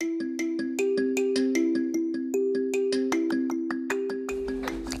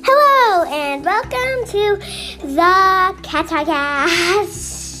and welcome to the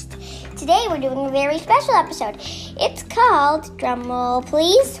Catcast. Today we're doing a very special episode. It's called, drumroll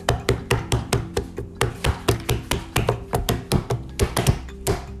please,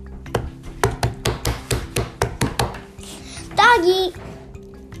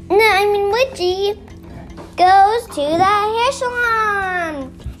 Witchy goes to the hair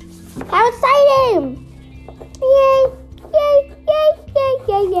salon. How exciting! Yay! Yay! Yay! Yay!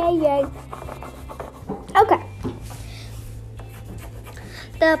 Yay! Yay! Yay! Okay.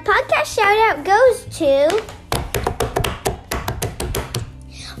 The podcast shout out goes to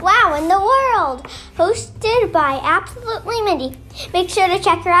Wow in the World, hosted by Absolutely Mindy. Make sure to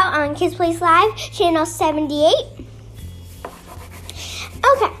check her out on Kids Place Live, channel 78.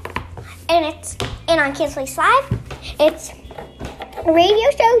 Okay. And on Kids Place Live, it's a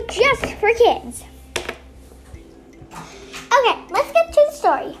radio show just for kids. Okay, let's get to the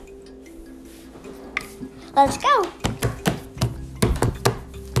story. Let's go.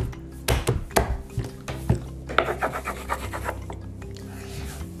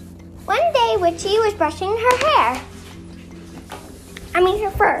 One day, Witchy was brushing her hair.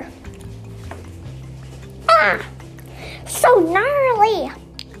 Her fur. Ah, so gnarly.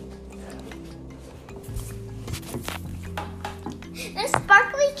 Then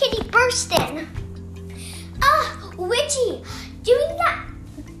Sparkly Kitty burst in. Witchy, doing that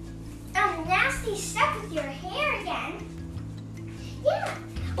nasty stuff with your hair again? Yeah.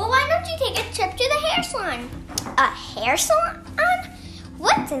 Well, why don't you take a trip to the hair salon? A hair salon?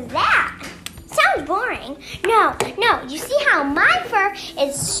 What's that? Sounds boring. No. You see how my fur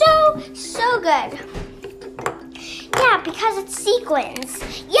is so good? Yeah, because it's sequins.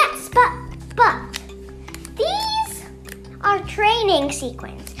 Yes, but these are training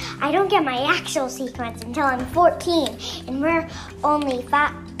sequins. I don't get my actual sequins until I'm 14, and we're only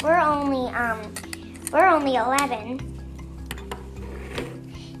 11.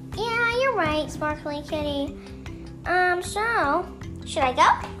 Yeah, you're right, Sparkly Kitty. So should I go?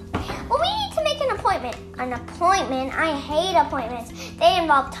 Well, we need to make an appointment. An appointment? I hate appointments. They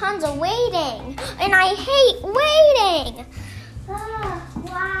involve tons of waiting, and I hate waiting.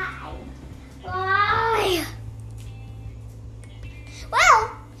 Why?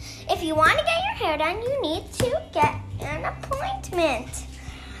 Well, if you want to get your hair done, you need to get an appointment.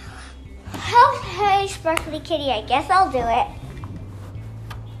 Okay, Sparkly Kitty, I guess I'll do it.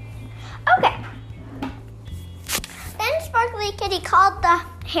 Okay. Then Sparkly Kitty called the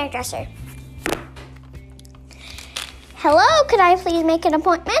hairdresser. Hello, could I please make an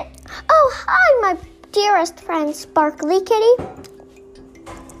appointment? Oh, hi, my dearest friend, Sparkly Kitty.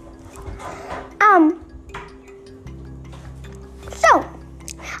 So,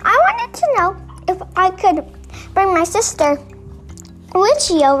 I wanted to know if I could bring my sister,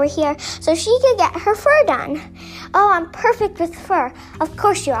 Witchy, over here so she could get her fur done. Oh, I'm perfect with fur. Of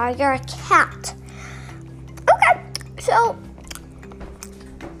course you are. You're a cat. Okay, so,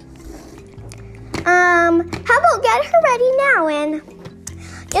 how about get her ready now and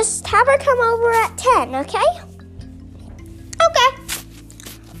just have her come over at 10, okay? Okay.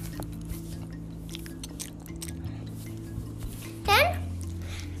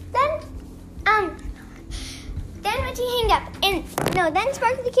 Then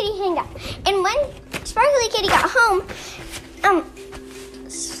Sparkly Kitty hung up. And when Sparkly Kitty got home,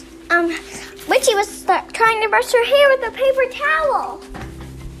 Witchy was trying to brush her hair with a paper towel.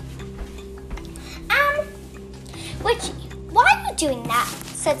 Witchy, why are you doing that?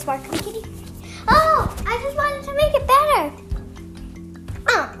 Said Sparkly Kitty. Oh, I just wanted to make it better.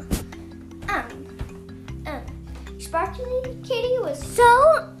 Sparkly Kitty was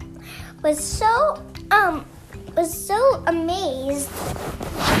so amazed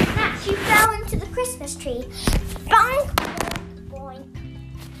that she fell into the Christmas tree. Bonk, boink.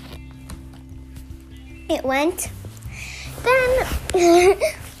 It went. Then,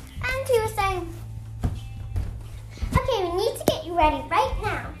 and she was saying, okay, we need to get you ready right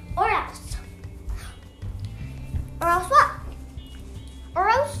now, or else. Or else what? Or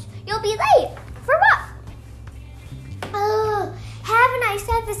else you'll be late. For what? Oh, haven't I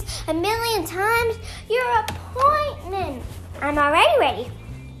said this a million times? Your appointment. I'm already ready.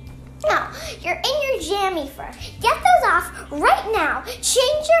 No, you're in your jammy fur. Get those off right now.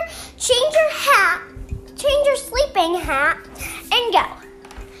 Change your hat. Change your sleeping hat and go.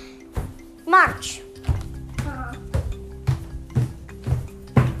 March.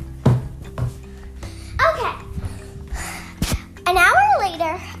 Okay. An hour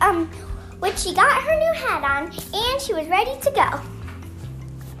later, Witchy got her new hat on and she was ready to go.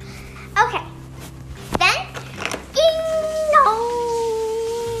 Okay. Then, ding dong,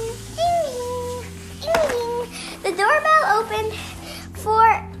 ding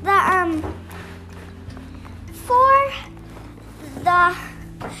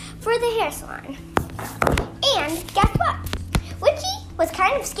for the hair salon. And guess what? Witchy was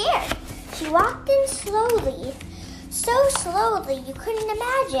kind of scared. She walked in slowly, so slowly you couldn't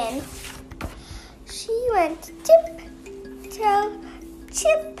imagine. She went tiptoe,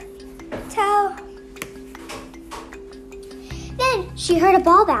 tiptoe. Then she heard a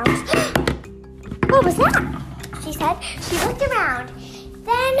ball bounce. What was that? She said. She looked around.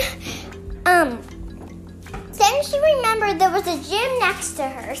 Then she remembered there was a gym next to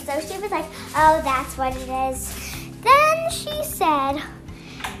her, so she was like, oh, that's what it is. Then she said,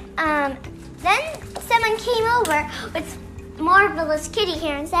 then someone came over with marvelous kitty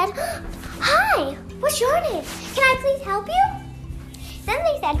hair and said, hi, what's your name? Can I please help you? Then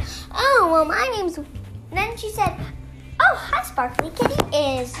they said, oh, well, my name's... Then she said, oh, hi, Sparkly Kitty.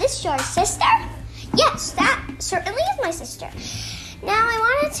 Is this your sister? Yes, that certainly is my sister. Now, I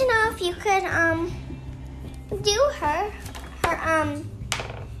wanted to know if you could, do her fur.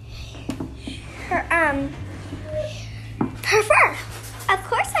 Of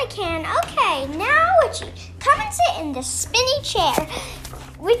course I can. Okay, now, Witchy, come and sit in the spinny chair.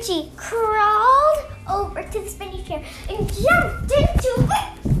 Witchy crawled over to the spinny chair and jumped into it.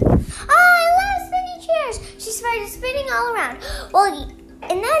 Oh, I love spinny chairs. She started spinning all around. Well,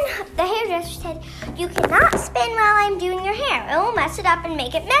 and then the hairdresser said, you cannot spin while I'm doing your hair. It will mess it up and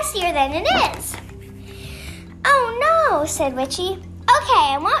make it messier than it is. Oh, no, said Witchy.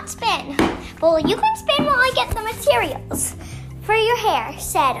 Okay, I won't spin. Well, you can spin while I get the materials for your hair,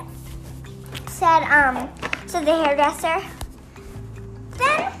 said the hairdresser.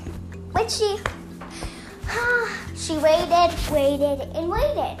 Then Witchy, she waited and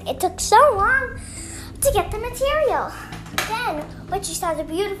waited. It took so long to get the material. Then Witchy saw the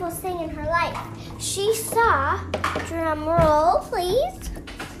beautiful thing in her life. She saw, drum roll please,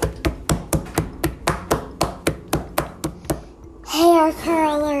 hair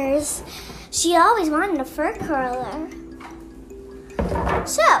curlers. She always wanted a fur curler.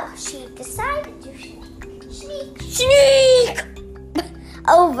 So she decided to sneak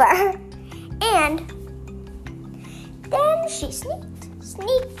over. And then she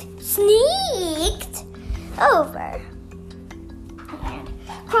sneaked over. And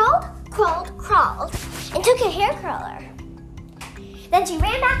crawled, and took a hair curler. Then she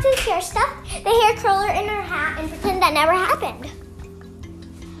ran back to the chair, stuffed the hair curler in her hat, and pretended that never happened.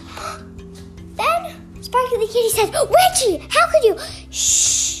 Then Sparkly the Kitty said, Witchy, how could you?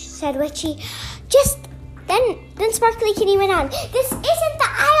 Shh, said Witchy. Then Sparkly Kitty went on, this isn't the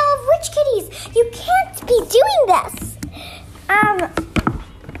Isle of Witch Kitties. You can't be doing this.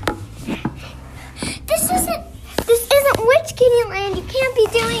 This isn't Witch Kitty Land. You can't be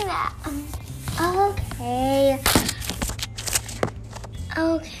doing that. Okay, I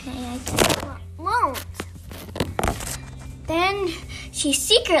guess I won't. Then she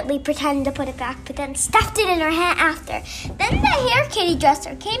secretly pretended to put it back, but then stuffed it in her hat after. Then the hair kitty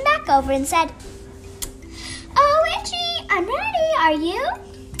dresser came back over and said, oh, Witchy, I'm ready. Are you?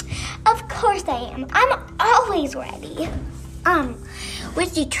 Of course I am. I'm always ready.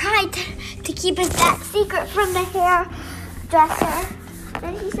 Witchy tried to keep that secret from the hairdresser.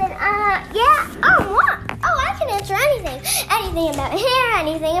 Then he said, yeah, what? Oh, I can answer anything. Anything about hair,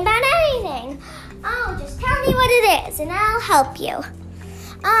 anything about anything. Oh, just tell me what it is, and I'll help you.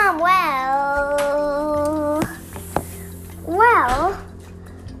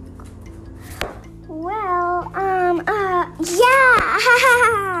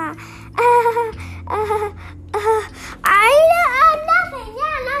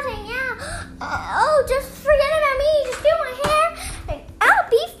 Nothing, oh, just forget about me, just do my hair, and I'll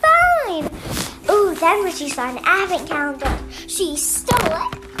be fine. Oh, then when she saw an advent calendar, she stole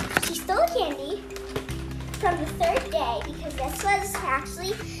it. She stole a candy from the third day, because this was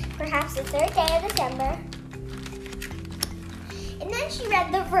actually perhaps the third day of December. And then she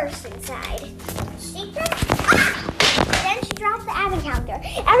read the verse inside. Then she dropped the advent calendar.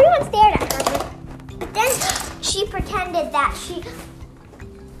 Everyone stared at her, but then she pretended that she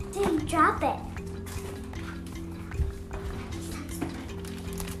didn't drop it.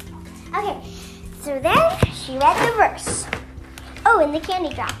 Okay, so then she read the verse. Oh, and the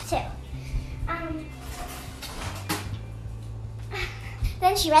candy dropped too.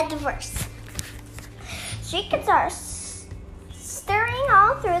 Then she read the verse. Street are stirring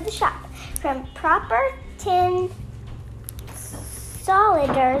all through the shop, from proper tin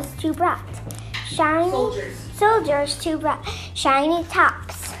soldiers to brought shiny soldiers to brought shiny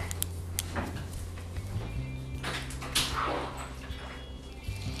tops.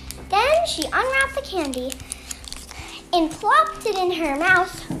 Then she unwrapped the candy and plopped it in her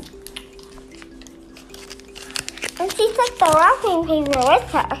mouth. And she took the wrapping paper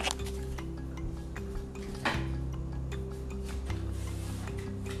with her.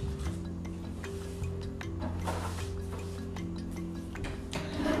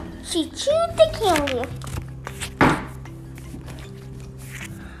 She chewed the candy.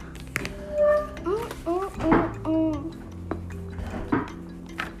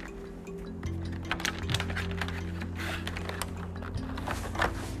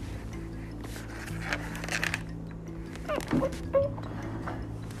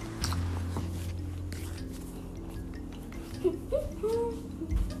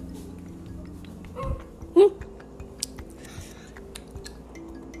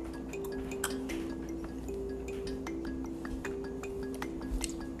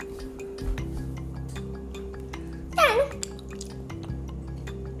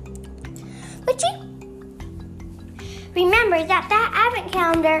 Witchy remembered that advent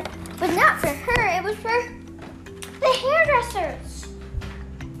calendar was not for her, it was for the hairdressers.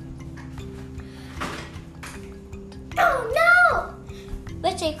 Oh no!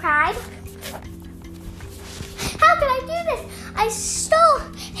 Witchy cried. How could I do this? I stole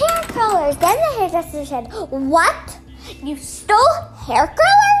hair curlers. Then the hairdresser said, what? You stole hair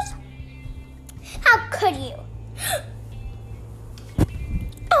curlers? How could you?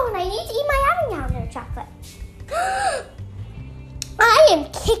 Oh, and I need to eat my advent calendar chocolate. I am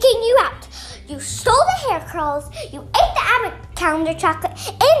kicking you out. You stole the hair curls, you ate the advent calendar chocolate,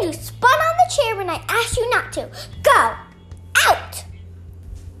 and you spun on the chair when I asked you not to. Go out!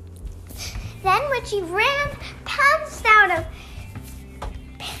 Then Witchy pounced out of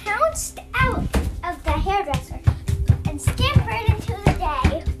the hairdresser and scampered into the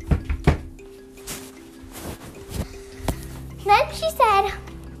day. Then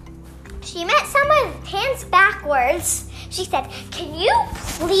she met someone with pants backwards. She said, can you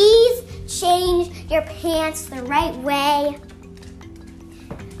please change your pants the right way?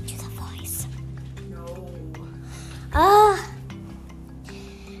 Do the voice. No.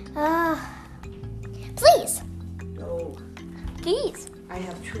 Please. No. Please. I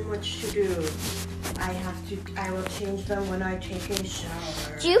have too much to do. I will change them when I take a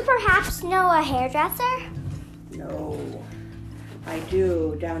shower. Do you perhaps know a hairdresser? No. I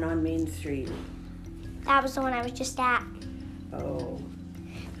do, down on Main Street. That was the one I was just at. Oh.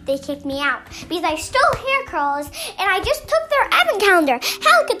 They kicked me out because I stole hair curls and I just took their advent calendar.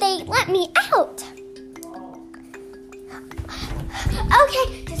 How could they let me out? Oh.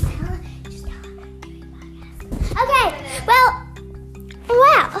 Okay, just tell them I'm doing podcast. Okay, well,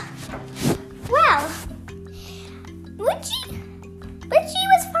 Witchy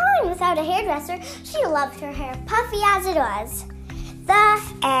was fine without a hairdresser. She loved her hair puffy as it was. The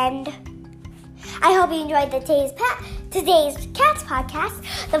end. I hope you enjoyed today's Cats podcast.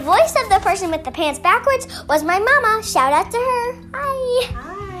 The voice of the person with the pants backwards was my mama. Shout out to her. Hi.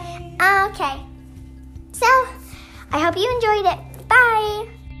 Hi. Okay. So, I hope you enjoyed it. Bye.